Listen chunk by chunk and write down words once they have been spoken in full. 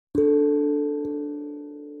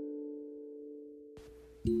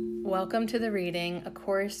Welcome to the reading, A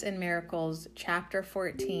Course in Miracles, Chapter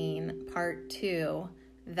 14, Part 2,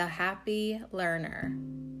 The Happy Learner.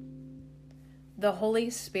 The Holy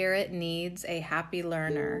Spirit needs a happy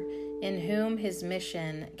learner in whom his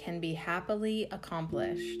mission can be happily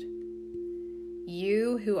accomplished.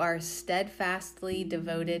 You who are steadfastly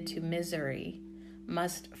devoted to misery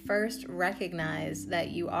must first recognize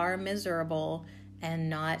that you are miserable and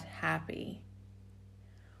not happy.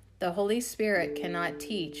 The Holy Spirit cannot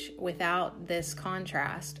teach without this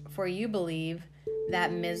contrast, for you believe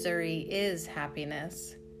that misery is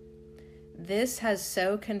happiness. This has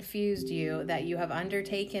so confused you that you have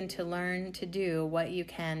undertaken to learn to do what you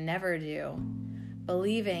can never do,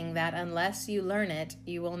 believing that unless you learn it,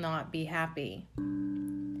 you will not be happy.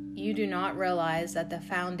 You do not realize that the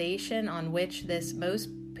foundation on which this most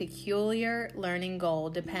peculiar learning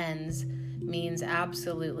goal depends means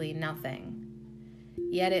absolutely nothing.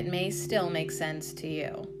 Yet it may still make sense to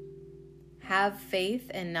you. Have faith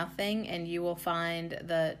in nothing and you will find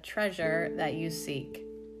the treasure that you seek.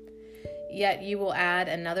 Yet you will add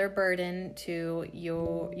another burden to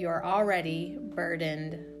your already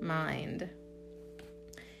burdened mind.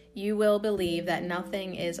 You will believe that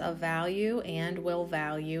nothing is of value and will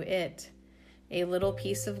value it. A little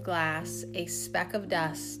piece of glass, a speck of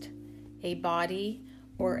dust, a body,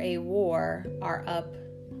 or a war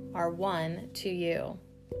are one to you.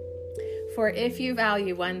 For if you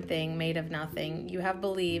value one thing made of nothing, you have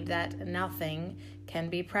believed that nothing can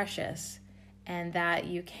be precious, and that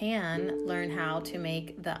you can learn how to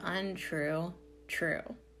make the untrue true.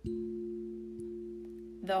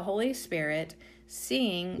 The Holy Spirit,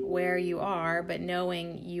 seeing where you are but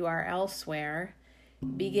knowing you are elsewhere,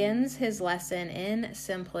 begins his lesson in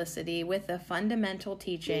simplicity with the fundamental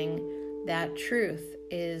teaching that truth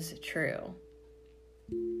is true.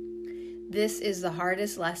 This is the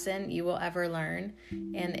hardest lesson you will ever learn,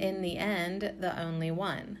 and in the end, the only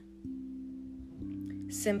one.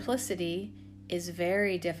 Simplicity is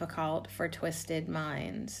very difficult for twisted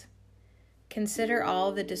minds. Consider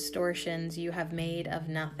all the distortions you have made of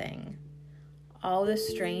nothing, all the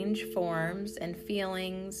strange forms and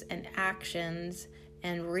feelings and actions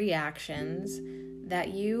and reactions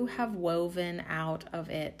that you have woven out of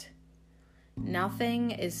it.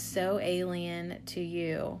 Nothing is so alien to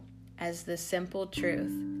you as the simple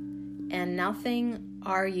truth, and nothing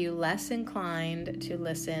are you less inclined to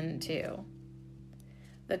listen to.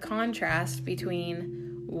 The contrast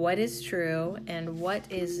between what is true and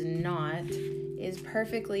what is not is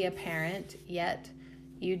perfectly apparent, yet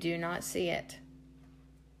you do not see it.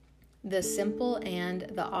 The simple and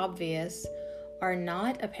the obvious are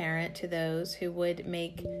not apparent to those who would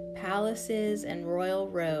make palaces and royal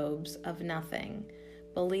robes of nothing,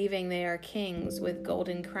 believing they are kings with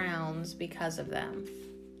golden crowns because of them.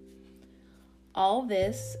 All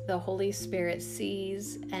this the Holy Spirit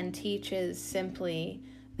sees and teaches simply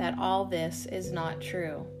that all this is not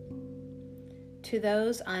true. To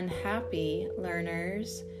those unhappy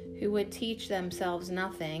learners who would teach themselves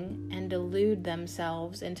nothing and delude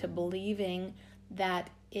themselves into believing that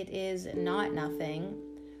it is not nothing,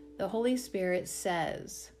 the Holy Spirit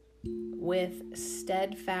says, with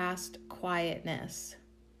steadfast quietness,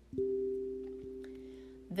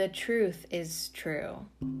 the truth is true.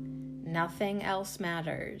 Nothing else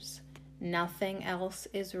matters. Nothing else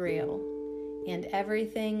is real. And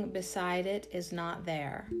everything beside it is not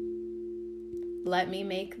there. Let me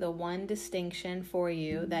make the one distinction for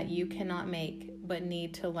you that you cannot make but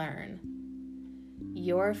need to learn.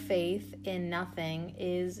 Your faith in nothing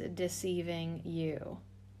is deceiving you.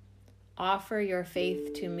 Offer your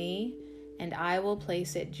faith to me, and I will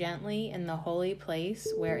place it gently in the holy place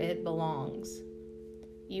where it belongs.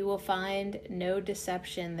 You will find no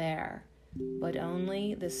deception there, but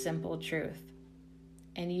only the simple truth.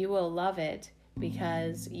 And you will love it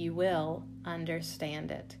because you will understand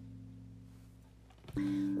it.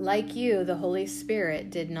 Like you, the Holy Spirit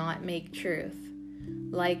did not make truth.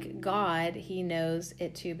 Like God, he knows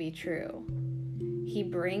it to be true. He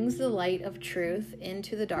brings the light of truth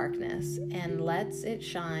into the darkness and lets it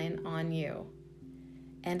shine on you.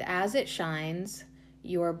 And as it shines,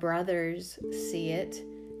 your brothers see it,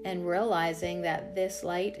 and realizing that this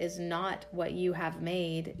light is not what you have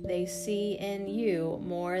made, they see in you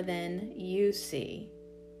more than you see.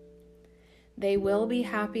 They will be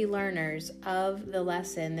happy learners of the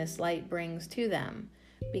lesson this light brings to them,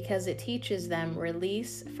 because it teaches them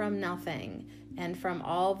release from nothing and from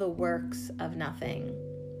all the works of nothing.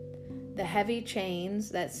 The heavy chains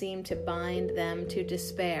that seem to bind them to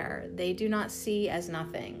despair, they do not see as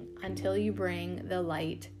nothing until you bring the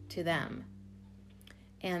light to them.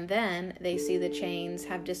 And then they see the chains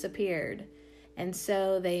have disappeared, and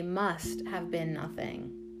so they must have been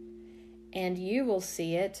nothing. And you will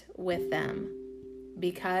see it with them,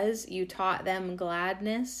 because you taught them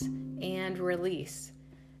gladness and release.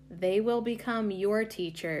 They will become your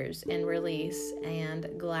teachers in release and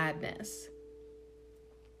gladness.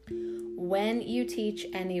 When you teach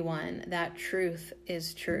anyone that truth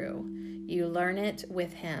is true, you learn it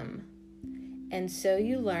with him. And so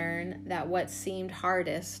you learn that what seemed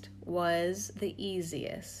hardest was the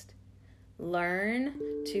easiest. Learn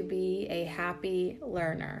to be a happy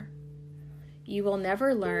learner. You will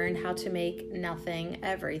never learn how to make nothing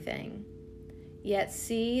everything. Yet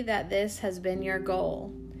see that this has been your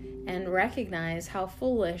goal, and recognize how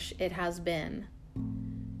foolish it has been.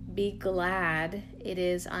 Be glad it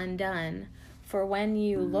is undone, for when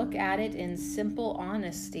you look at it in simple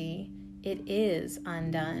honesty, it is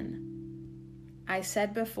undone. I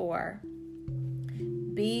said before,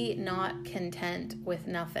 be not content with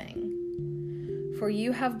nothing, for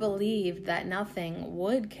you have believed that nothing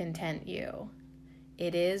would content you.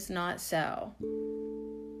 It is not so.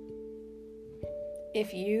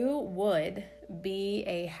 If you would be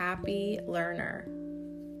a happy learner,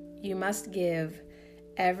 you must give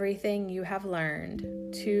everything you have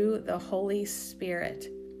learned to the Holy Spirit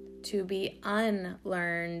to be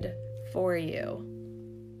unlearned for you.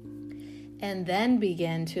 And then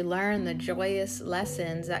begin to learn the joyous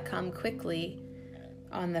lessons that come quickly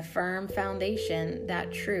on the firm foundation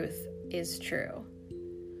that truth is true.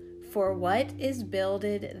 For what is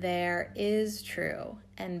builded there is true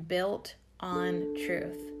and built on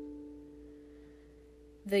truth.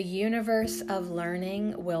 The universe of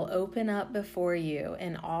learning will open up before you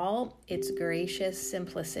in all its gracious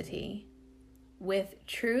simplicity. With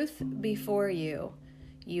truth before you,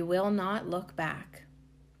 you will not look back.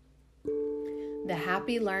 The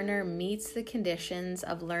happy learner meets the conditions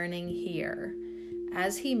of learning here,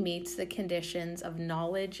 as he meets the conditions of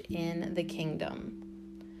knowledge in the kingdom.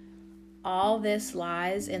 All this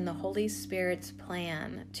lies in the Holy Spirit's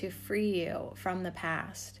plan to free you from the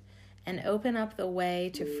past and open up the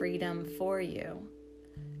way to freedom for you.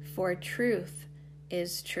 For truth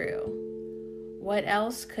is true. What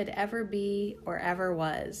else could ever be or ever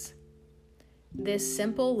was? This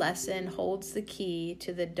simple lesson holds the key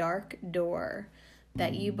to the dark door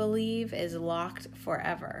that you believe is locked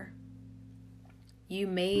forever. You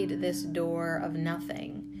made this door of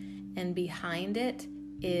nothing, and behind it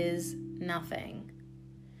is nothing.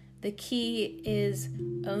 The key is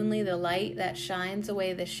only the light that shines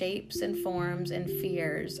away the shapes and forms and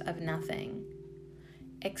fears of nothing.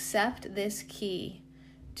 Accept this key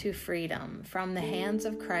to freedom from the hands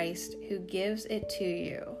of Christ, who gives it to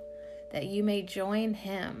you, that you may join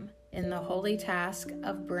him in the holy task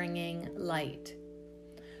of bringing light.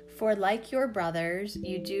 For like your brothers,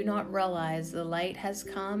 you do not realize the light has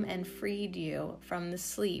come and freed you from the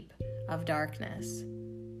sleep of darkness.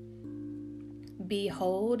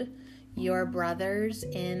 Behold your brothers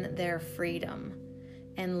in their freedom,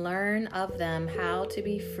 and learn of them how to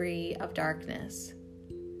be free of darkness.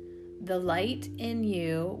 The light in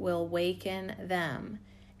you will waken them,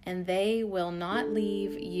 and they will not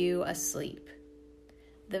leave you asleep.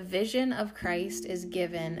 The vision of Christ is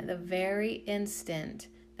given the very instant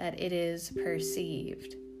that it is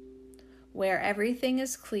perceived. Where everything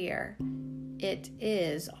is clear, it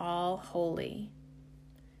is all holy.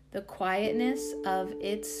 The quietness of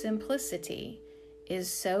its simplicity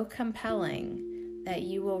is so compelling that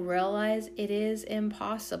you will realize it is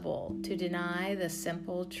impossible to deny the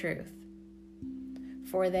simple truth.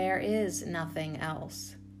 For there is nothing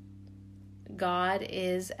else. God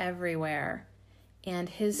is everywhere, and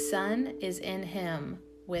his Son is in him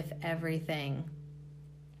with everything.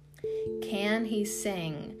 Can he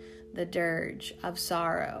sing the dirge of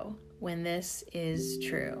sorrow when this is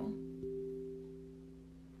true?